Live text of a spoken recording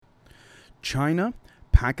China,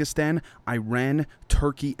 Pakistan, Iran,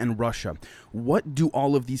 Turkey, and Russia. What do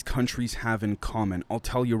all of these countries have in common? I'll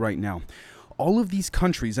tell you right now. All of these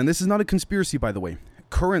countries, and this is not a conspiracy, by the way,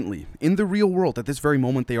 currently, in the real world, at this very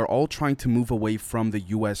moment, they are all trying to move away from the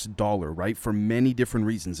US dollar, right? For many different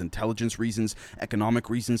reasons, intelligence reasons, economic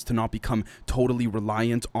reasons, to not become totally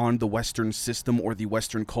reliant on the Western system or the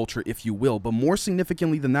Western culture, if you will. But more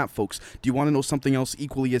significantly than that, folks, do you want to know something else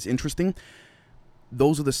equally as interesting?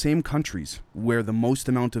 Those are the same countries where the most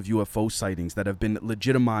amount of UFO sightings that have been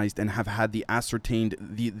legitimized and have had the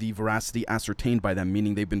veracity ascertained by them,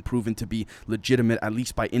 meaning they've been proven to be legitimate, at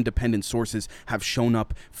least by independent sources, have shown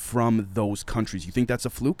up from those countries. You think that's a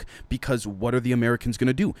fluke? Because what are the Americans going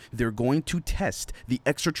to do? They're going to test the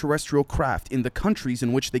extraterrestrial craft in the countries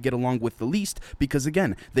in which they get along with the least, because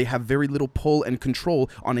again, they have very little pull and control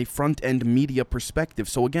on a front-end media perspective.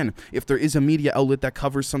 So again, if there is a media outlet that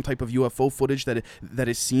covers some type of UFO footage that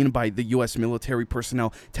is seen by the U.S. military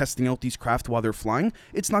personnel testing out these craft while they're flying,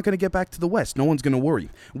 it's not going to get back to the West. No one's going to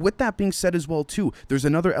worry. With that being said as well, too, there's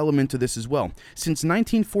another element to this as well. Since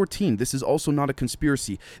 1914, this is also not a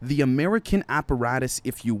conspiracy, the American apparatus,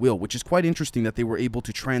 if you will, which is quite interesting that they were able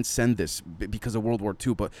to transcend this because of World War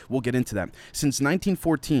II, but we'll get into that. Since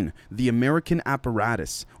 1914, the American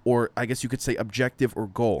apparatus, or I guess you could say objective or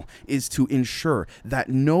goal, is to ensure that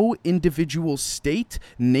no individual state,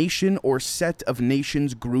 nation, or set of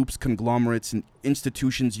nations, groups, conglomerates, and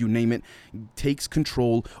institutions, you name it, takes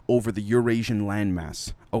control over the Eurasian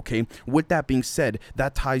landmass. Okay, with that being said,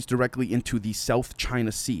 that ties directly into the South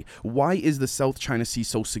China Sea. Why is the South China Sea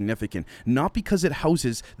so significant? Not because it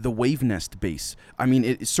houses the Wavenest base. I mean,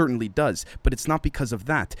 it certainly does, but it's not because of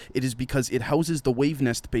that. It is because it houses the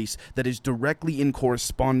Wavenest base that is directly in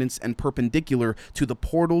correspondence and perpendicular to the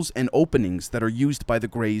portals and openings that are used by the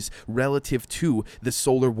Greys relative to the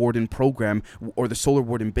Solar Warden program, or the Solar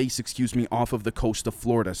Warden base, excuse me, off of the coast of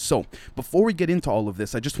Florida. So, before we get into all of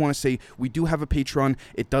this, I just want to say we do have a Patreon.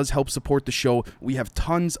 It does help support the show. We have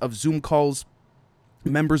tons of Zoom calls,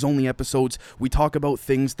 members only episodes. We talk about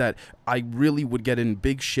things that I really would get in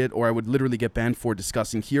big shit, or I would literally get banned for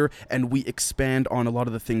discussing here, and we expand on a lot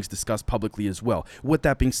of the things discussed publicly as well. With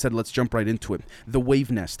that being said, let's jump right into it. The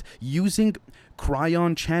Wavenest, using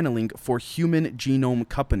Kryon-Channeling for human genome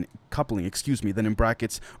coupling, then in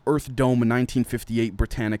brackets, Earth Dome 1958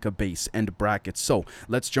 Britannica base, end brackets. So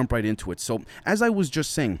let's jump right into it. So as I was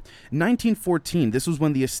just saying, 1914, this was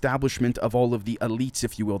when the establishment of all of the elites,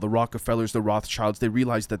 if you will, the Rockefellers, the Rothschilds, they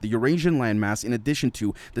realized that the Eurasian landmass, in addition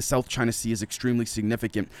to the South China Sea, is extremely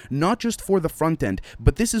significant, not just for the front end,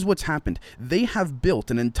 but this is what's happened. They have built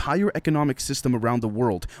an entire economic system around the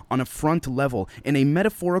world on a front level, in a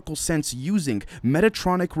metaphorical sense, using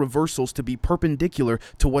Metatronic reversals to be perpendicular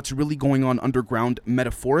to what's really going on underground,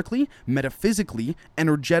 metaphorically, metaphysically,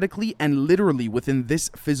 energetically, and literally within this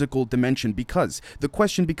physical dimension. Because the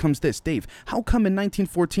question becomes this: Dave, how come in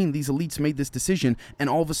 1914 these elites made this decision, and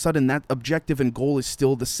all of a sudden that objective and goal is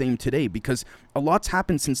still the same today? Because a lot's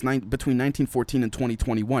happened since between 1914 and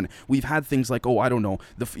 2021. We've had things like, World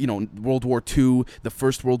War II, the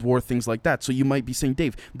First World War, things like that. So you might be saying,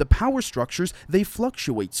 Dave, the power structures, they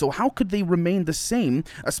fluctuate. So how could they remain the same,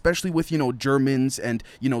 especially with, Germans and,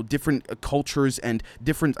 different cultures and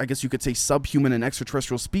different, I guess you could say, subhuman and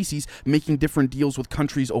extraterrestrial species making different deals with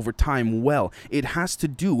countries over time? Well, it has to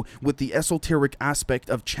do with the esoteric aspect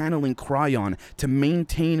of channeling Kryon to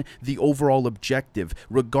maintain the overall objective,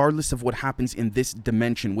 regardless of what happens in this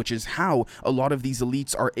dimension, which is how a lot of these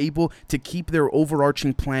elites are able to keep their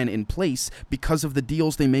overarching plan in place because of the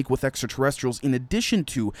deals they make with extraterrestrials, in addition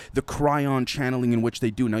to the Kryon channeling in which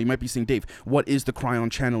they do. Now, you might be saying, Dave, what is the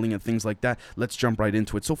Kryon channeling and things like that? Let's jump right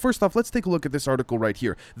into it. So first off, let's take a look at this article right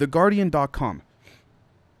here, theguardian.com.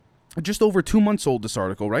 Just over 2 months old, this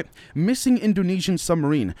article, right? Missing Indonesian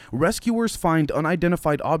submarine. Rescuers find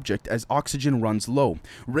unidentified object as oxygen runs low.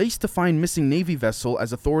 Race to find missing Navy vessel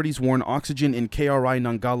as authorities warn oxygen in KRI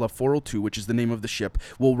Nanggala 402, which is the name of the ship,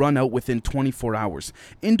 will run out within 24 hours.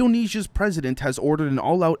 Indonesia's president has ordered an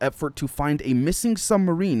all-out effort to find a missing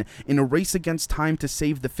submarine in a race against time to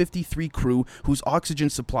save the 53 crew whose oxygen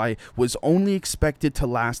supply was only expected to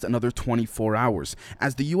last another 24 hours.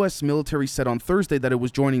 As the U.S. military said on Thursday that it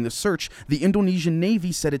was joining the search, the Indonesian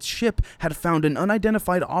Navy said its ship had found an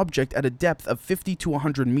unidentified object at a depth of 50 to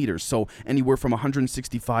 100 meters, so anywhere from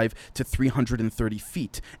 165 to 330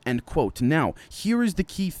 feet, end quote. Now, here is the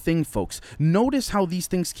key thing, folks. Notice how these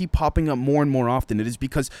things keep popping up more and more often. It is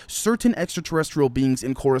because certain extraterrestrial beings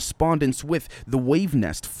in correspondence with the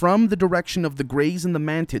Wavenest from the direction of the Greys and the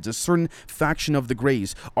Mantids, a certain faction of the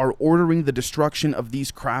Greys, are ordering the destruction of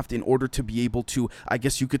these craft in order to be able to, I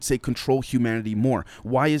guess you could say, control humanity more.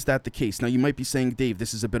 Why is that that the case? Now, you might be saying, Dave,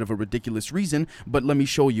 this is a bit of a ridiculous reason, but let me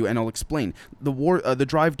show you and I'll explain. The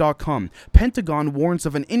Drive.com. Pentagon warns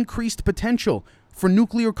of an increased potential for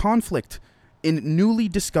nuclear conflict. In newly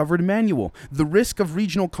discovered manual, the risk of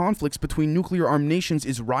regional conflicts between nuclear-armed nations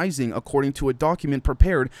is rising, according to a document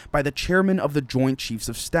prepared by the chairman of the Joint Chiefs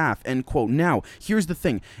of Staff, end quote. Now, here's the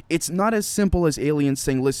thing. It's not as simple as aliens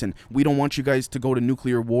saying, listen, we don't want you guys to go to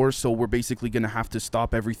nuclear war, so we're basically going to have to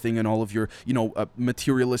stop everything and all of your,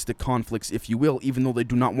 materialistic conflicts, if you will, even though they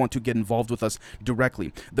do not want to get involved with us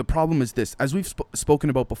directly. The problem is this. As we've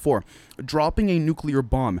spoken about before, dropping a nuclear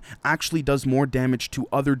bomb actually does more damage to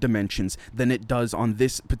other dimensions than it does on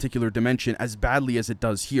this particular dimension, as badly as it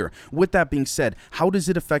does here. With that being said, how does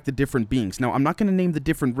it affect the different beings? Now, I'm not going to name the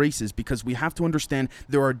different races because we have to understand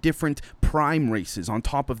there are different prime races on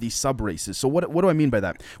top of these sub-races. So what do I mean by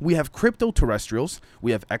that? We have crypto-terrestrials,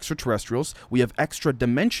 we have extraterrestrials, we have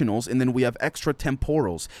extra-dimensionals, and then we have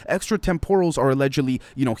extra-temporals. Extra-temporals are allegedly,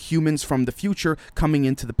 humans from the future coming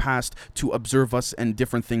into the past to observe us and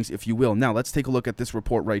different things, if you will. Now, let's take a look at this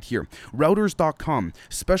report right here. Routers.com,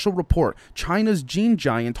 special report. China's gene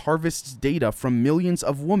giant harvests data from millions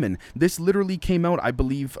of women. This literally came out, I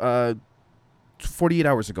believe, 48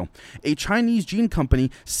 hours ago. A Chinese gene company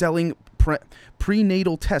selling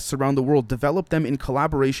prenatal tests around the world developed them in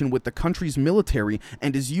collaboration with the country's military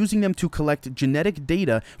and is using them to collect genetic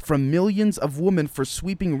data from millions of women for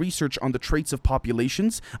sweeping research on the traits of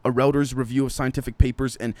populations, a Reuters review of scientific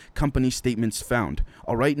papers and company statements found.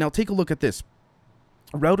 All right, now take a look at this.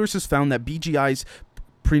 Reuters has found that BGI's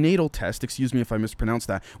prenatal test, excuse me if I mispronounced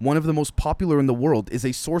that, one of the most popular in the world, is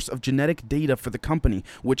a source of genetic data for the company,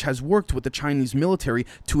 which has worked with the Chinese military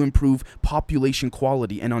to improve population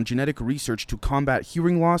quality and on genetic research to combat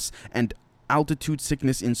hearing loss and altitude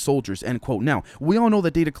sickness in soldiers, end quote. Now, we all know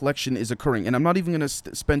that data collection is occurring, and I'm not even going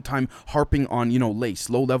to spend time harping on, LACE,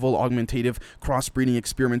 low-level augmentative crossbreeding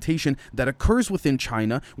experimentation that occurs within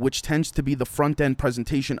China, which tends to be the front-end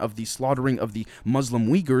presentation of the slaughtering of the Muslim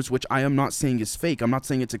Uyghurs, which I am not saying is fake. I'm not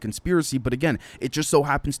saying it's a conspiracy, but again, it just so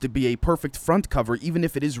happens to be a perfect front cover. Even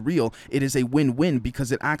if it is real, it is a win-win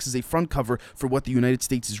because it acts as a front cover for what the United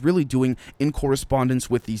States is really doing in correspondence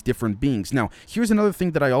with these different beings. Now, here's another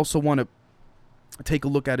thing that I also want to take a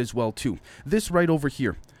look at as well too. This right over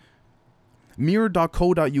here.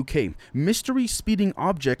 Mirror.co.uk. Mystery speeding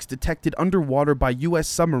objects detected underwater by U.S.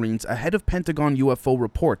 submarines ahead of Pentagon UFO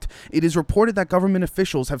report. It is reported that government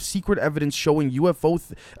officials have secret evidence showing UFO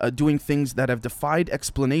doing things that have defied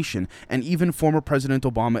explanation, and even former President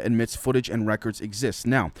Obama admits footage and records exist.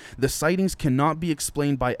 Now, the sightings cannot be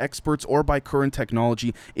explained by experts or by current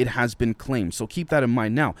technology, it has been claimed. So keep that in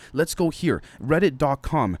mind. Now, let's go here.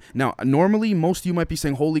 Reddit.com. Now, normally, most of you might be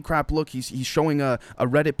saying, holy crap, look, he's showing a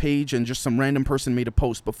Reddit page and just some random person made a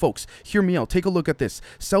post. But folks, hear me out. Take a look at this.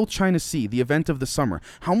 South China Sea, the event of the summer.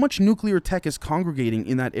 How much nuclear tech is congregating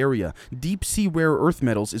in that area? Deep sea rare earth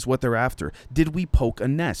metals is what they're after. Did we poke a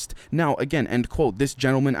nest? Now, again, end quote. This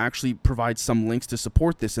gentleman actually provides some links to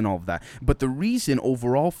support this and all of that. But the reason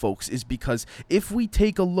overall, folks, is because if we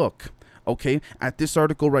take a look at this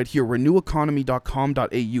article right here,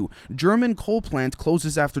 reneweconomy.com.au. German coal plant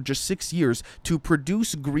closes after just 6 years to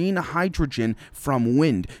produce green hydrogen from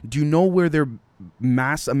wind. Do you know where their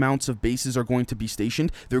mass amounts of bases are going to be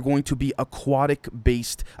stationed? They're going to be aquatic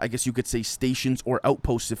based, I guess you could say, stations or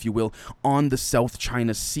outposts, if you will, on the South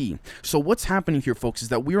China Sea. So what's happening here, folks, is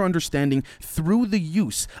that we're understanding through the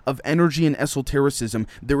use of energy and esotericism,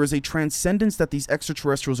 there is a transcendence that these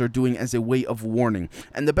extraterrestrials are doing as a way of warning.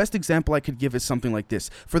 And the best example I could give is something like this.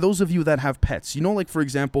 For those of you that have pets, like, for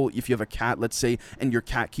example, if you have a cat, let's say, and your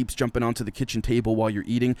cat keeps jumping onto the kitchen table while you're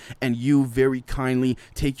eating, and you very kindly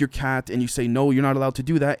take your cat and you say, no, you're not allowed to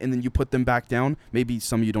do that, and then you put them back down. Maybe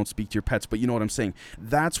some of you don't speak to your pets, but you know what I'm saying.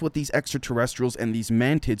 That's what these extraterrestrials and these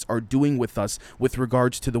mantids are doing with us with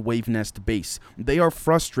regards to the Wavenest base. They are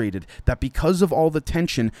frustrated that because of all the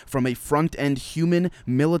tension from a front-end human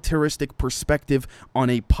militaristic perspective on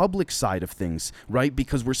a public side of things, right?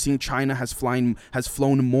 Because we're seeing China has flown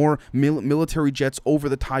more military jets over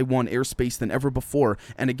the Taiwan airspace than ever before.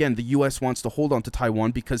 And again, the U.S. wants to hold on to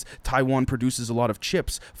Taiwan because Taiwan produces a lot of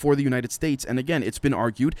chips for the United States. And again, it's been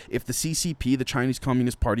argued if the CCP, the Chinese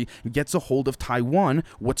Communist Party, gets a hold of Taiwan,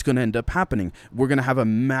 what's going to end up happening? We're going to have a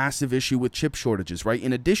massive issue with chip shortages, right?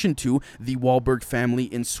 In addition to the Wahlberg family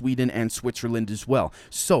in Sweden and Switzerland as well.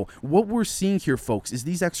 So what we're seeing here, folks, is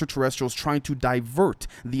these extraterrestrials trying to divert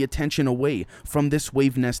the attention away from this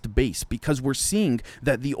Wavenest base, because we're seeing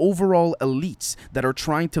that the overall elites that are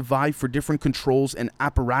trying to vie for different controls and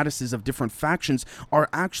apparatuses of different factions are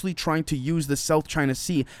actually trying to use the South China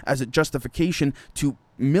Sea as a justification to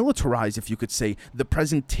militarize, if you could say, the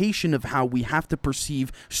presentation of how we have to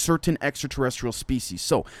perceive certain extraterrestrial species.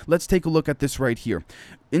 So let's take a look at this right here.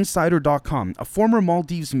 Insider.com. A former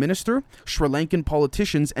Maldives minister, Sri Lankan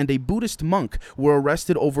politicians, and a Buddhist monk were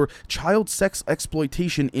arrested over child sex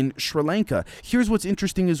exploitation in Sri Lanka. Here's what's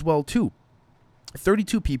interesting as well, too.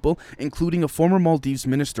 32 people, including a former Maldives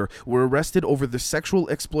minister, were arrested over the sexual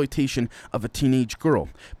exploitation of a teenage girl.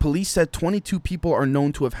 Police said 22 people are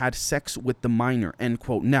known to have had sex with the minor, end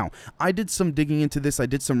quote. Now, I did some digging into this, I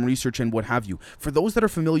did some research and what have you. For those that are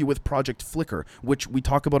familiar with Project Flickr, which we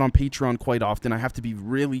talk about on Patreon quite often, I have to be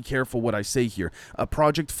really careful what I say here.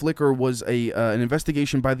 Project Flickr was an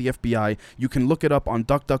investigation by the FBI. You can look it up on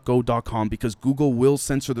duckduckgo.com because Google will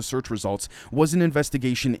censor the search results. Was an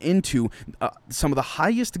investigation into some of the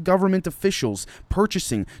highest government officials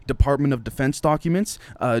purchasing Department of Defense documents,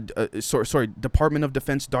 Department of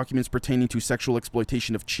Defense documents pertaining to sexual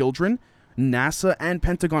exploitation of children, NASA and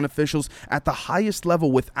Pentagon officials at the highest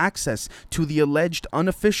level with access to the alleged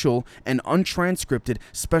unofficial and untranscripted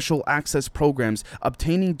special access programs,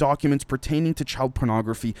 obtaining documents pertaining to child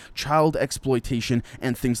pornography, child exploitation,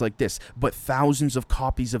 and things like this. But thousands of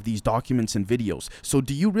copies of these documents and videos. So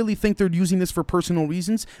do you really think they're using this for personal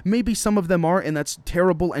reasons? Maybe some of them are, and that's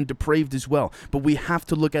terrible and depraved as well. But we have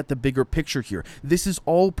to look at the bigger picture here. This is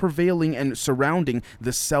all prevailing and surrounding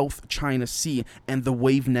the South China Sea and the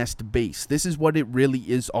Wavenest base. This is what it really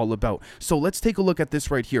is all about. So let's take a look at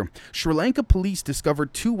this right here. Sri Lanka police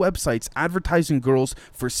discovered 2 websites advertising girls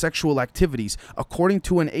for sexual activities, according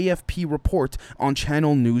to an AFP report on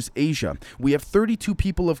Channel News Asia. We have 32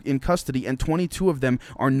 people in custody, and 22 of them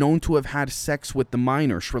are known to have had sex with the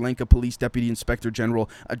minor, Sri Lanka Police Deputy Inspector General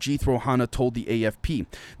Ajith Rohana told the AFP.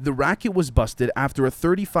 The racket was busted after a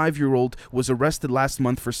 35-year-old was arrested last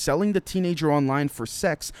month for selling the teenager online for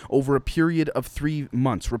sex over a period of 3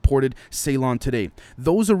 months, reported Ceylon Today.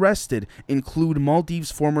 Those arrested include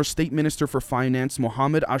Maldives' former State Minister for Finance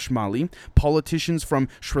Mohammed Ashmali, politicians from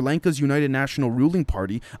Sri Lanka's United National Ruling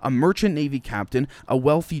Party, a merchant navy captain, a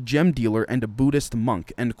wealthy gem dealer, and a Buddhist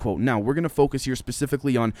monk, end quote. Now, we're going to focus here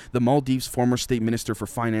specifically on the Maldives' former State Minister for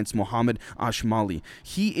Finance Mohammed Ashmali.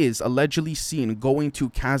 He is allegedly seen going to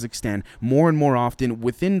Kazakhstan more and more often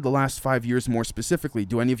within the last 5 years, more specifically.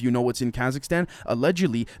 Do any of you know what's in Kazakhstan?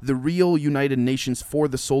 Allegedly, the real United Nations for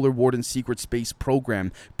the Solar Warden Secret Space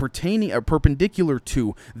Program perpendicular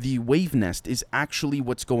to the Wavenest is actually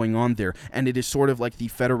what's going on there, and it is sort of like the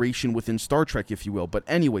Federation within Star Trek, if you will. But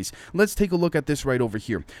anyways, let's take a look at this right over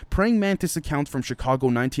here. Praying Mantis account from Chicago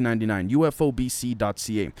 1999,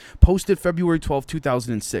 ufobc.ca, posted February 12,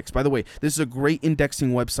 2006. By the way, this is a great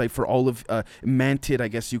indexing website for all of mantid, I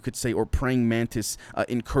guess you could say, or praying mantis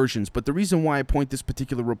incursions. But the reason why I point this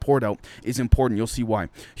particular report out is important. You'll see why.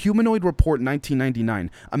 Humanoid Report 1999.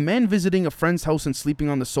 A man visiting a friend's house and sleeping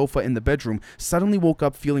on the sofa in the bedroom suddenly woke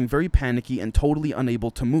up feeling very panicky and totally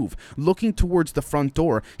unable to move. Looking towards the front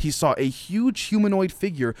door, he saw a huge humanoid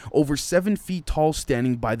figure over 7 feet tall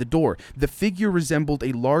standing by the door. The figure resembled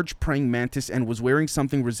a large praying mantis and was wearing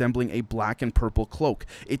something resembling a black and purple cloak.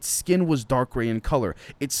 Its skin was dark gray in color.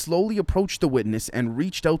 It slowly approached the witness and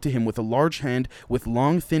reached out to him with a large hand with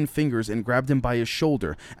long thin fingers and grabbed him by his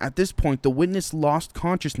shoulder. At this point, the witness lost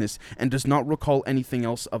consciousness and does not recall anything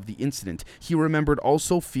else of the incident. He remembered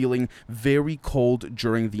also feeling very cold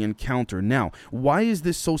during the encounter. Now, why is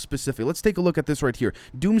this so specific? Let's take a look at this right here.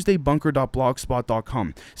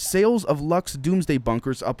 Doomsdaybunker.blogspot.com. Sales of Lux Doomsday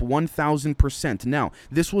Bunkers up 1,000%. Now,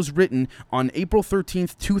 this was written on April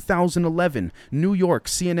 13th, 2011. New York,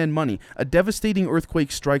 CNN Money. A devastating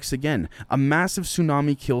earthquake strikes again. A massive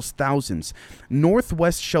tsunami kills thousands.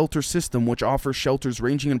 Northwest Shelter System, which offers shelters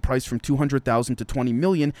ranging in price from $200,000 to $20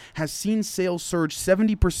 million, has seen sales surge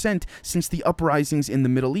 70% since the uprisings in the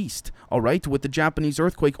Middle East, alright, with the Japanese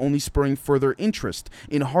earthquake only spurring further interest.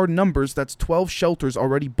 In hard numbers, that's 12 shelters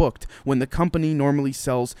already booked when the company normally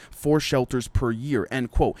sells 4 shelters per year,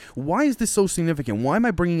 end quote. Why is this so significant? Why am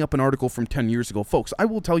I bringing up an article from 10 years ago? Folks, I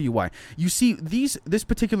will tell you why. You see, this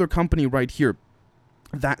particular company right here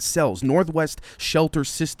that sells, Northwest Shelter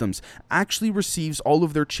Systems, actually receives all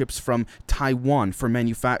of their chips from Taiwan for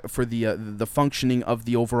the functioning of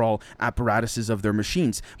the overall apparatuses of their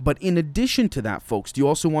machines. But in addition to that, folks, do you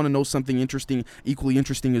also want to know something interesting, equally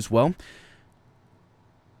interesting as well?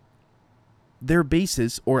 their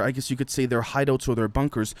bases, or I guess you could say their hideouts or their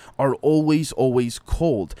bunkers, are always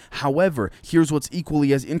cold. However, here's what's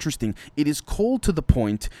equally as interesting. It is cold to the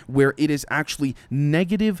point where it is actually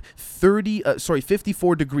negative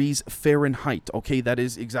 54 degrees Fahrenheit. Okay, that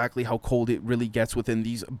is exactly how cold it really gets within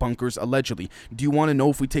these bunkers, allegedly. Do you want to know,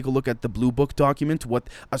 if we take a look at the Blue Book document, what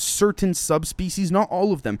a certain subspecies, not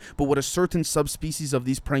all of them, but what a certain subspecies of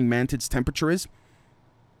these praying mantids temperature is?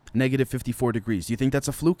 Negative 54 degrees. Do you think that's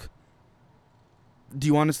a fluke? Do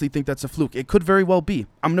you honestly think that's a fluke? It could very well be.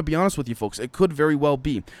 I'm going to be honest with you, folks. It could very well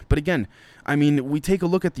be. But again, I mean, we take a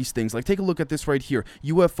look at these things. Like, take a look at this right here.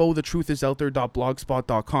 UFO, the truth is out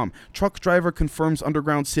there.blogspot.com. Truck driver confirms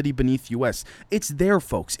underground city beneath US. It's there,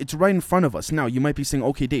 folks. It's right in front of us. Now, you might be saying,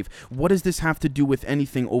 okay, Dave, what does this have to do with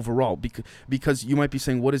anything overall? Because you might be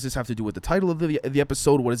saying, what does this have to do with the title of the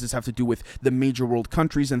episode? What does this have to do with the major world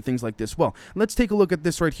countries and things like this? Well, let's take a look at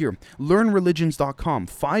this right here. LearnReligions.com.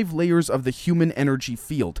 5 layers of the human energy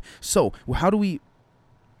field. So, how do we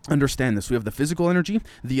understand this? We have the physical energy,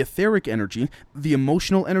 the etheric energy, the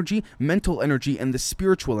emotional energy, mental energy, and the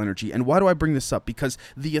spiritual energy. And why do I bring this up? Because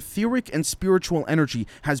the etheric and spiritual energy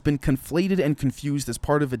has been conflated and confused as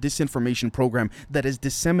part of a disinformation program that is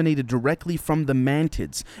disseminated directly from the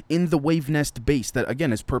mantids in the Wavenest base that,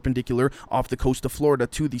 again, is perpendicular off the coast of Florida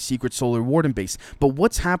to the secret solar warden base. But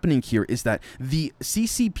what's happening here is that the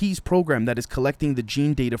CCP's program that is collecting the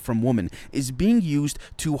gene data from women is being used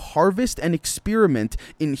to harvest and experiment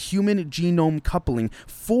in human genome coupling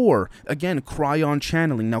for, again,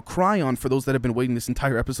 Kryon-Channeling. Now, Kryon, for those that have been waiting this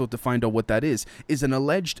entire episode to find out what that is an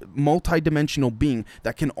alleged multi-dimensional being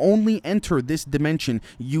that can only enter this dimension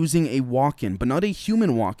using a walk-in, but not a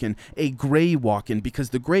human walk-in, a gray walk-in,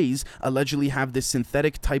 because the grays allegedly have this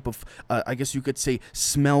synthetic type of, I guess you could say,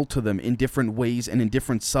 smell to them in different ways and in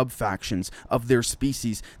different sub-factions of their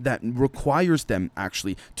species that requires them,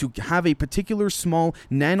 actually, to have a particular small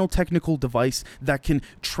nanotechnical device that can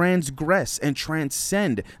transgress and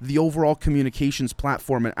transcend the overall communications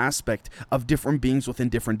platform and aspect of different beings within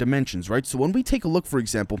different dimensions, right? So when we take a look, for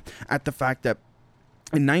example, at the fact that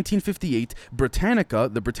in 1958, Britannica,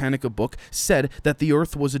 the Britannica book, said that the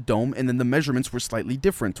Earth was a dome, and then the measurements were slightly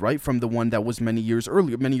different, right, from the one that was many years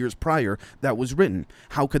prior that was written.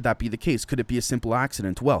 How could that be the case? Could it be a simple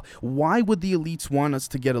accident? Well, why would the elites want us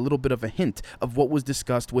to get a little bit of a hint of what was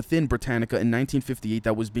discussed within Britannica in 1958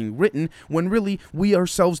 that was being written, when really we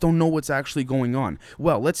ourselves don't know what's actually going on?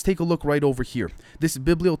 Well, let's take a look right over here. This is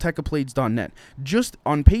bibliotechapplades.net. Just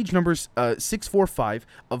on page number 645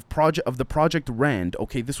 of the Project RAND.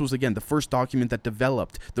 Okay, this was, again, the first document that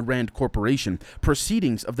developed the RAND Corporation.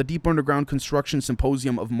 Proceedings of the Deep Underground Construction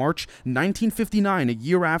Symposium of March 1959, a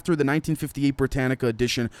year after the 1958 Britannica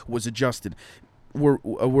edition was adjusted, were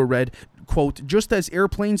read, quote, just as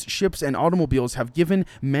airplanes, ships, and automobiles have given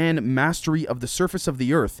man mastery of the surface of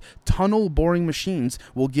the earth, tunnel boring machines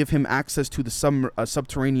will give him access to the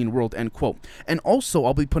subterranean world, end quote. And also,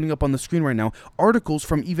 I'll be putting up on the screen right now articles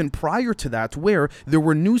from even prior to that, where there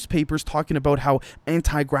were newspapers talking about how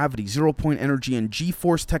anti-gravity, zero-point energy, and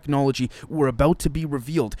G-force technology were about to be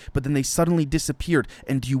revealed, but then they suddenly disappeared.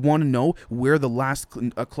 And do you want to know where the last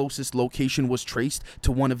closest location was traced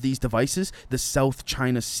to one of these devices? The South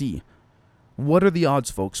China Sea. What are the odds,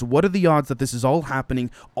 folks? What are the odds that this is all happening,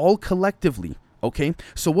 all collectively? Okay,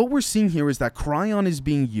 so what we're seeing here is that Kryon is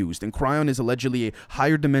being used, and Kryon is allegedly a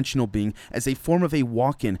higher dimensional being, as a form of a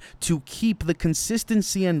walk-in to keep the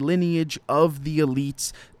consistency and lineage of the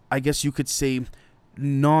elites, I guess you could say,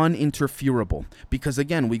 non-interferable. Because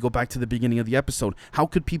again, we go back to the beginning of the episode. How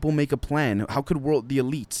could people make a plan? How could the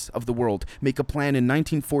elites of the world make a plan in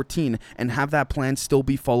 1914 and have that plan still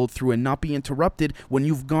be followed through and not be interrupted when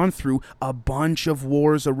you've gone through a bunch of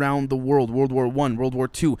wars around the world? World War I, World War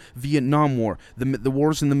II, Vietnam War, the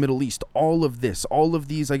wars in the Middle East, all of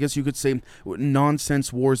these, I guess you could say,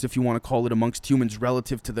 nonsense wars, if you want to call it, amongst humans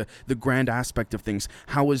relative to the grand aspect of things.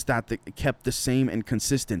 How is that kept the same and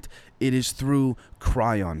consistent? It is through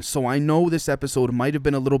Kryon. So I know this episode might have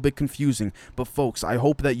been a little bit confusing, but folks, I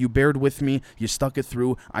hope that you bared with me, you stuck it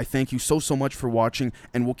through. I thank you so much for watching,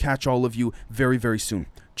 and we'll catch all of you very, very soon.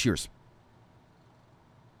 Cheers.